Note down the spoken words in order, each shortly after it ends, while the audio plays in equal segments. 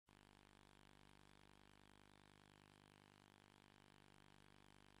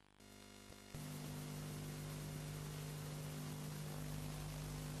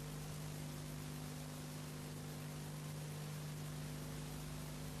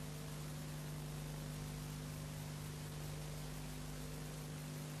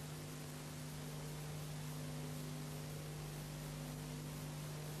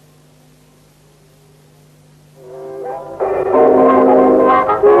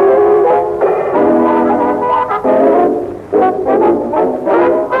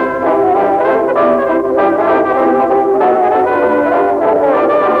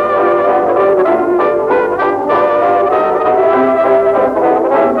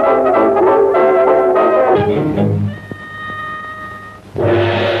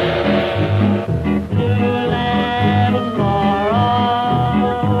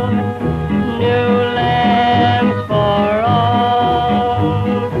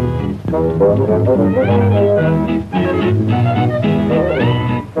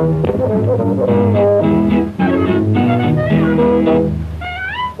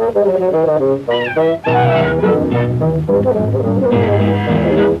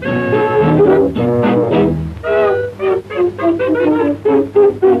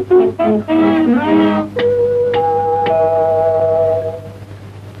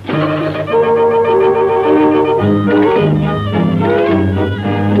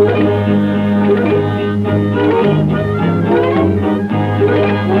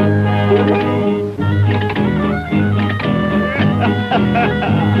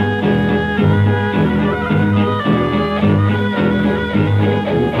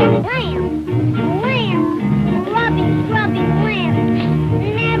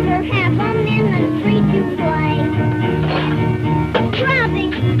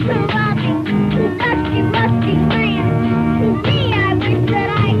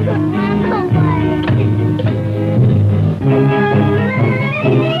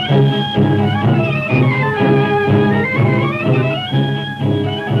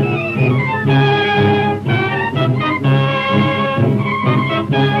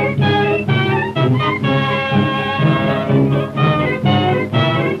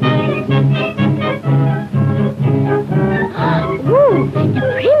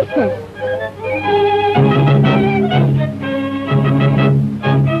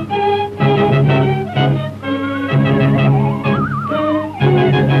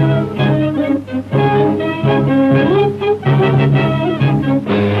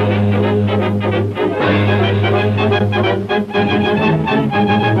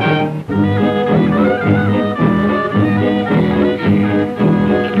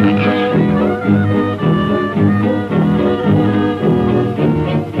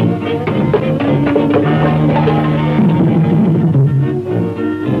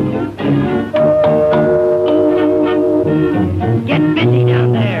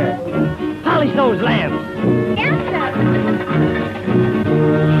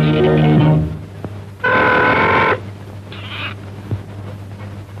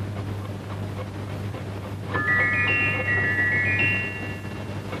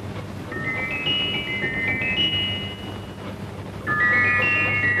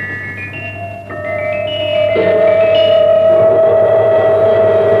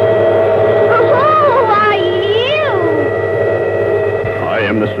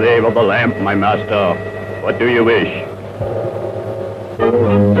Of the lamp, my master. What do you wish?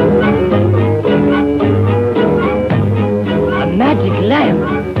 A magic lamp.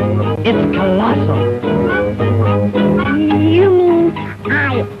 It's colossal. You mean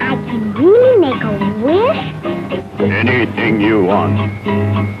I can really make a wish? Anything you want.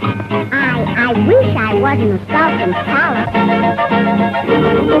 I wish I wasn't a Sultan's palace.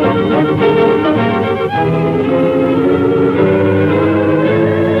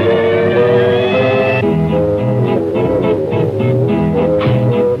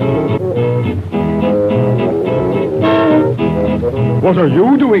 What are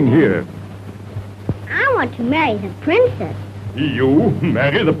you doing here? I want to marry the princess. You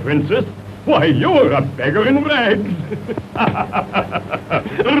marry the princess? Why, you're a beggar in rags.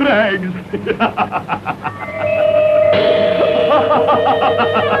 Rags.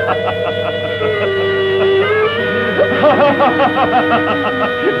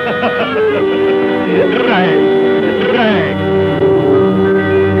 Rags.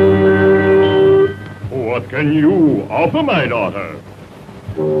 What can you offer my daughter?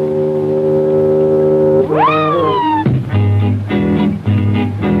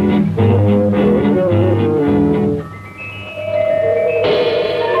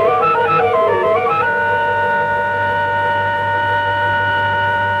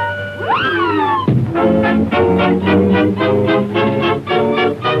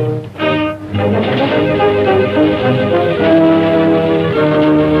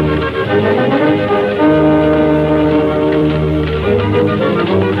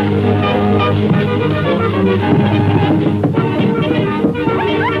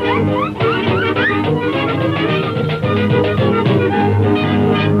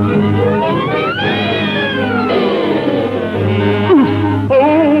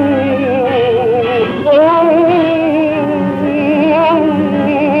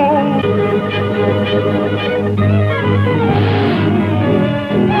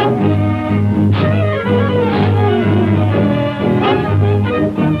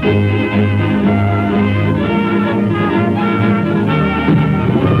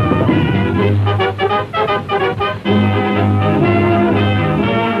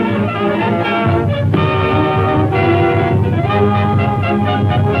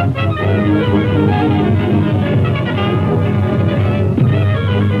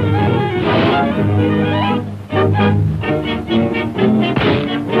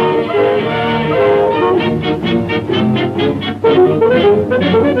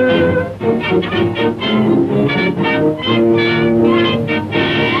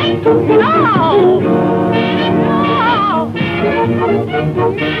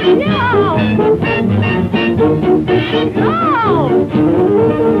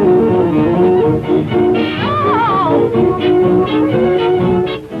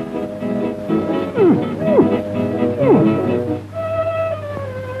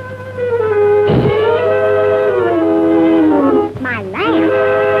 My lamp.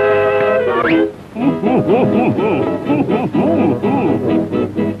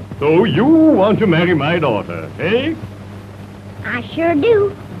 So you want to marry my daughter, eh? I sure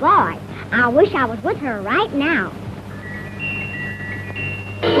do. Boy, I wish I was with her right now.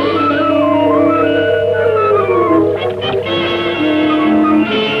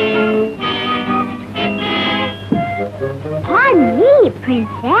 Pardon me,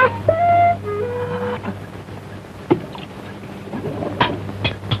 Princess.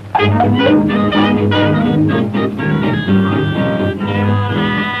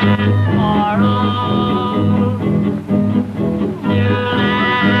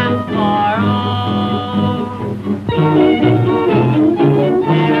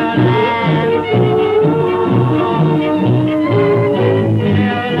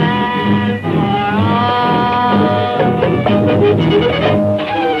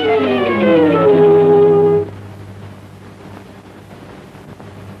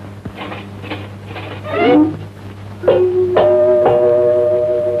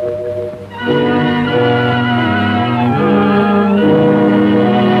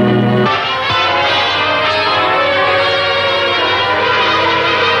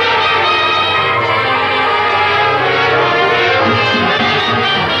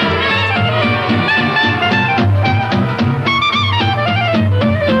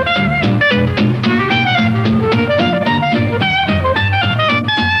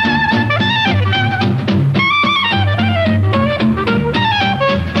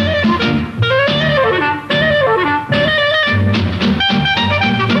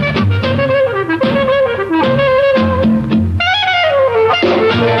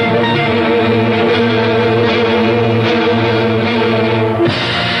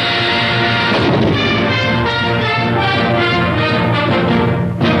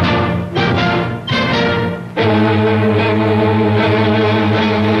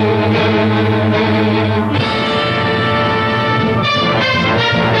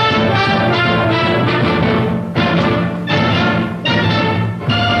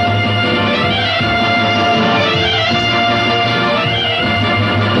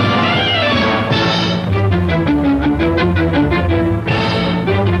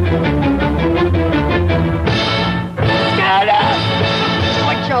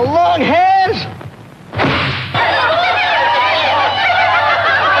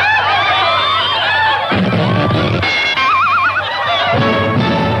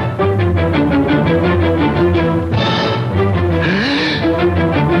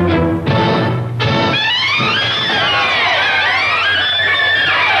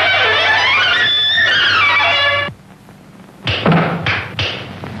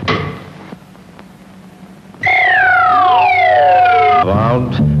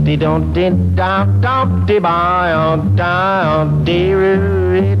 Don't did down down de down down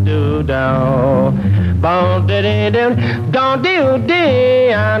de do down bon de don't do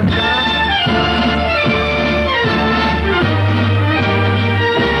de and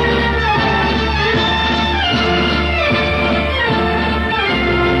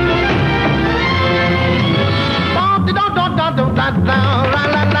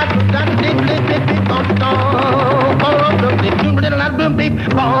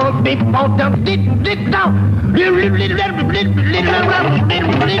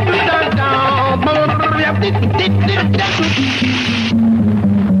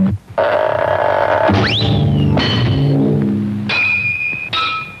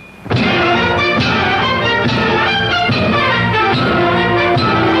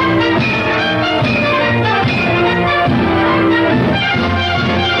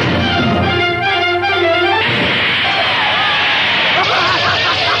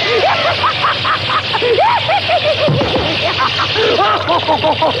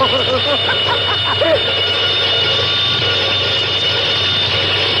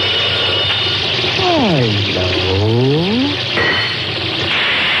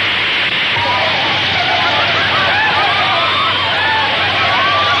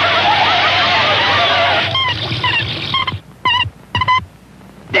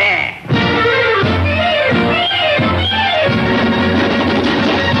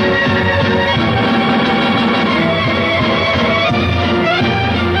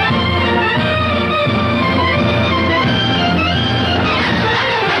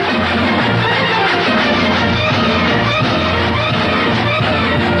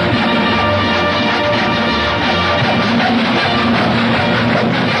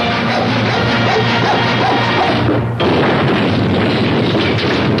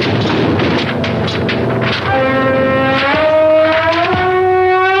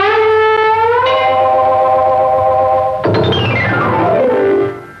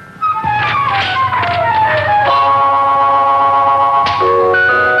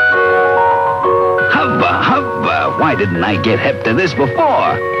get hip to this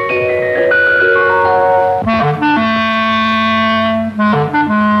before.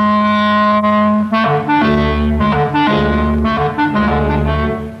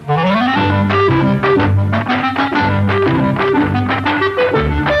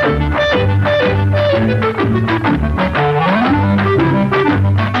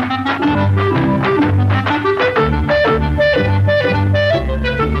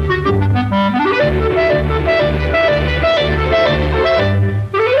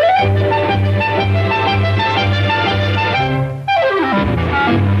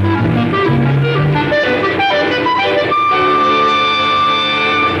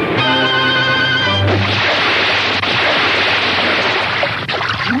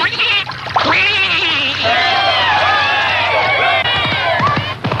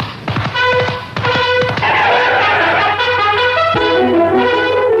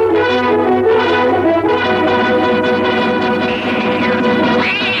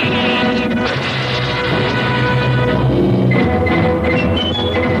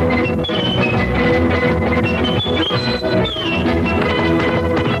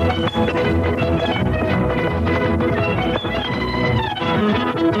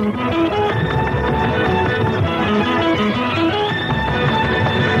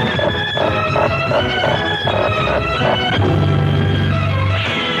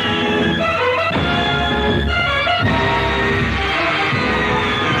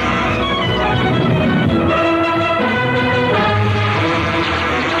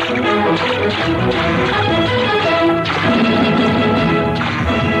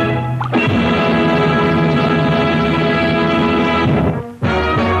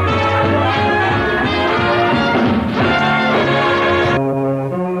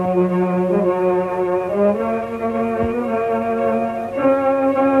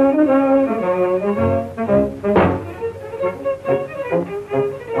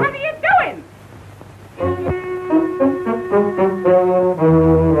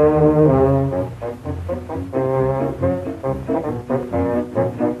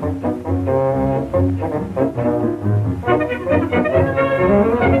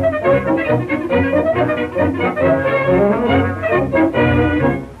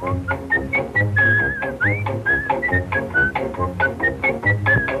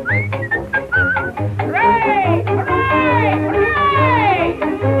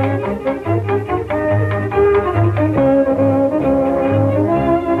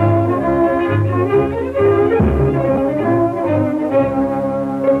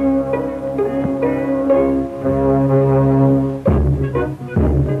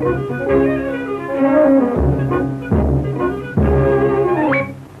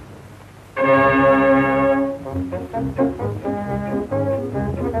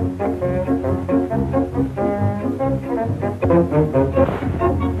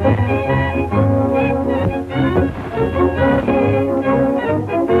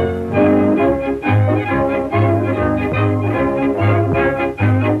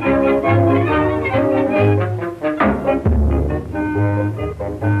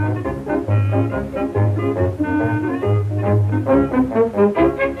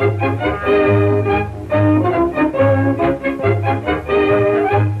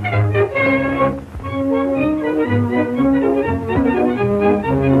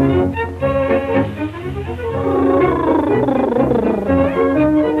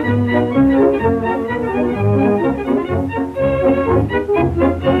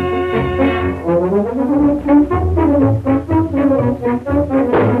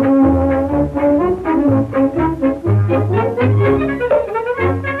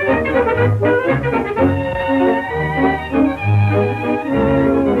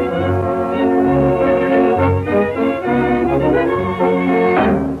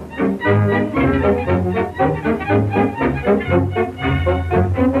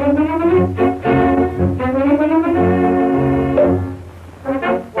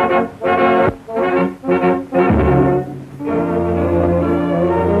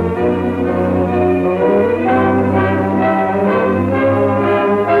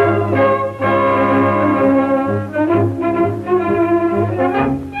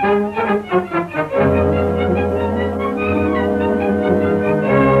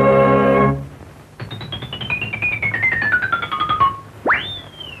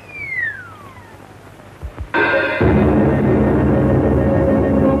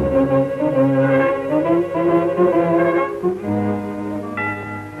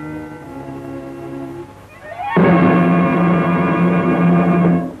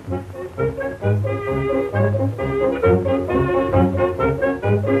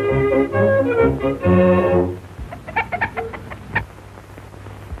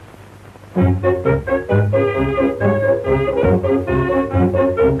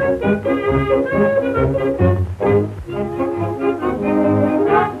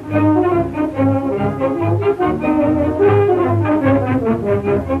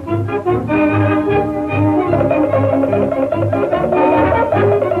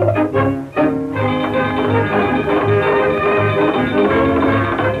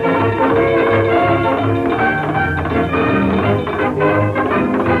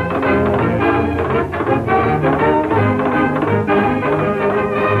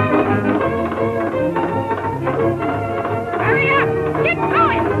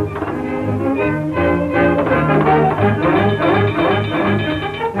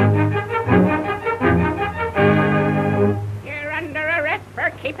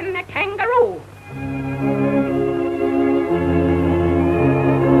 keeping the kangaroo.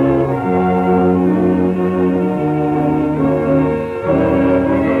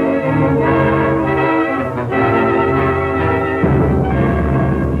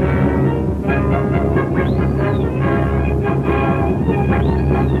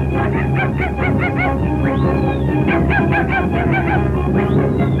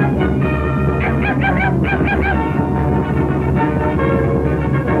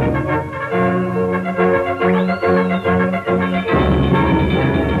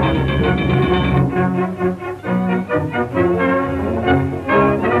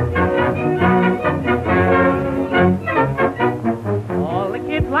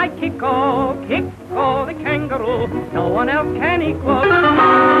 Kiko the kangaroo, no one else can equal.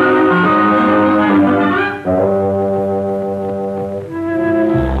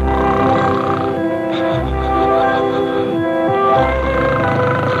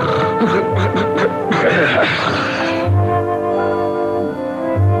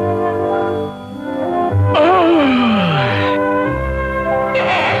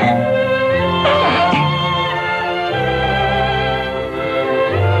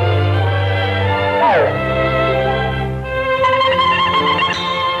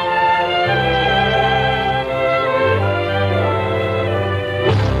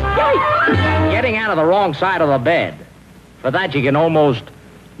 Out of the wrong side of the bed. For that, you can almost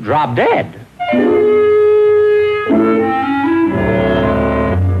drop dead.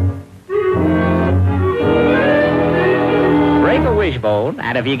 Break a wishbone,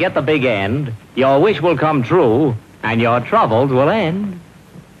 and if you get the big end, your wish will come true, and your troubles will end.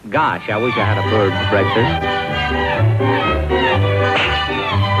 Gosh, I wish I had a bird for breakfast.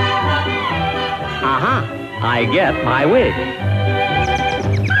 Aha, I get my wish.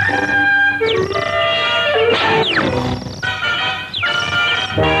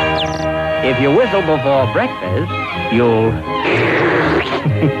 If you whistle before breakfast, you'll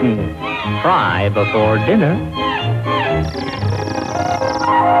cry before dinner.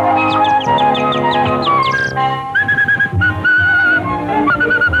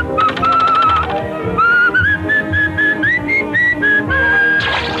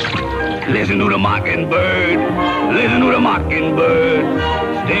 Listen to the mockingbird, listen to the mockingbird,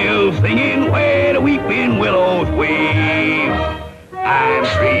 still singing where the weeping willows wave. I'm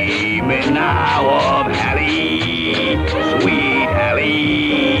dreaming now of Hallie, sweet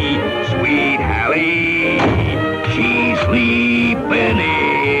Hallie, sweet Hallie. She's sleeping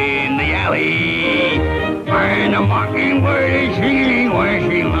in the alley, and the mockingbird is singing where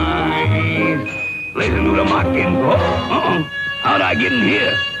she lies. Listen to the mockingbird. How'd I get in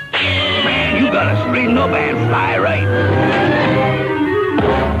here? Man, you gotta straighten up and fly right.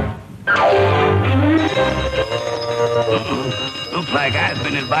 Looks like I've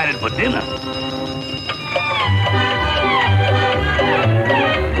been invited for dinner.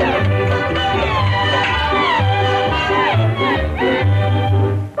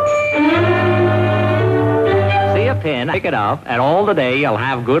 See a pin, pick it up, and all the day you'll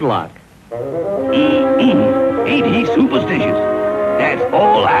have good luck. Ain't he superstitious? That's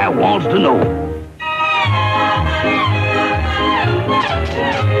all I wants to know.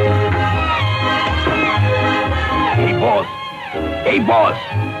 Hey, boss. Hey, boss.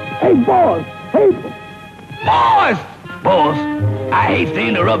 Hey, boss. Hey, boss. Boss, I hate to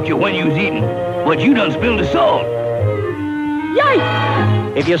interrupt you when you's eating, but you done spilled the salt.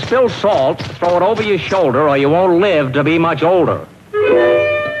 Yikes! If you spill salt, throw it over your shoulder or you won't live to be much older.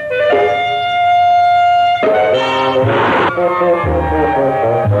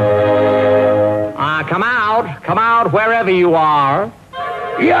 Come out wherever you are.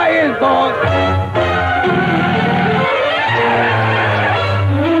 Here I is, boss.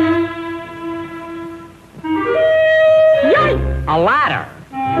 A ladder.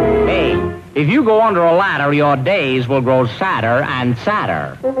 Hey, if you go under a ladder, your days will grow sadder and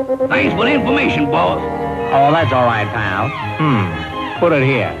sadder. Thanks for the information, boss. Oh, that's all right, pal. Put it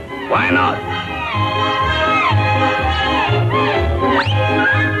here. Why not?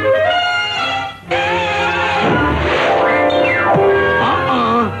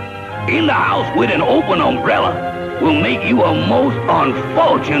 In the house with an open umbrella will make you a most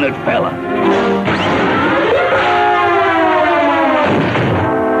unfortunate fella.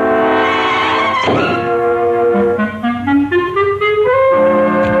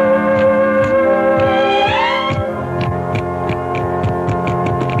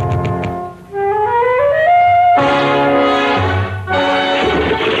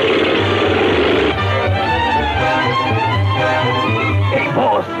 Hey,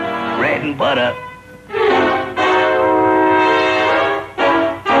 boss. Bread and butter.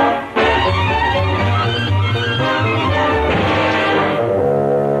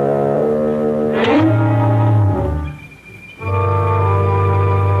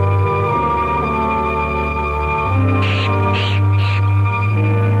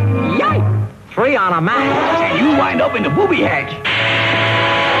 on a match. And you wind up in the booby hatch.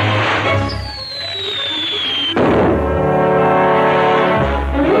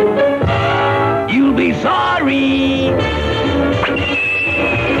 You'll be sorry.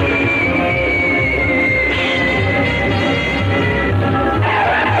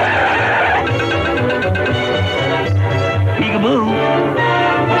 Peekaboo.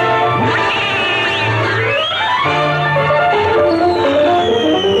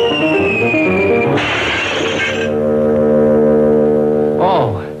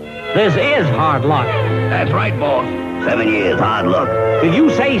 Oh, this is hard luck. That's right, boss. 7 years hard luck. Did you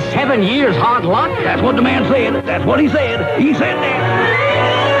say 7 years hard luck? That's what the man said. That's what he said. He said that.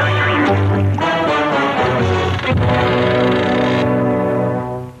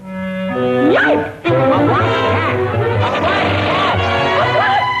 Yipe! A black cat! A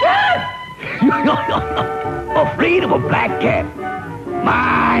black cat! Afraid of a black cat. My.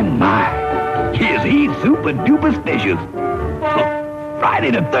 Is he super duper stitious?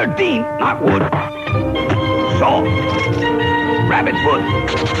 Friday the 13th, knockwood. Salt. Rabbit's foot.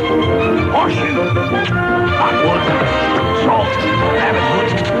 Horseshoe. Knockwood. Salt. Rabbit's foot.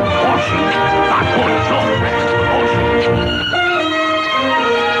 Horseshoe. Knockwood. Salt.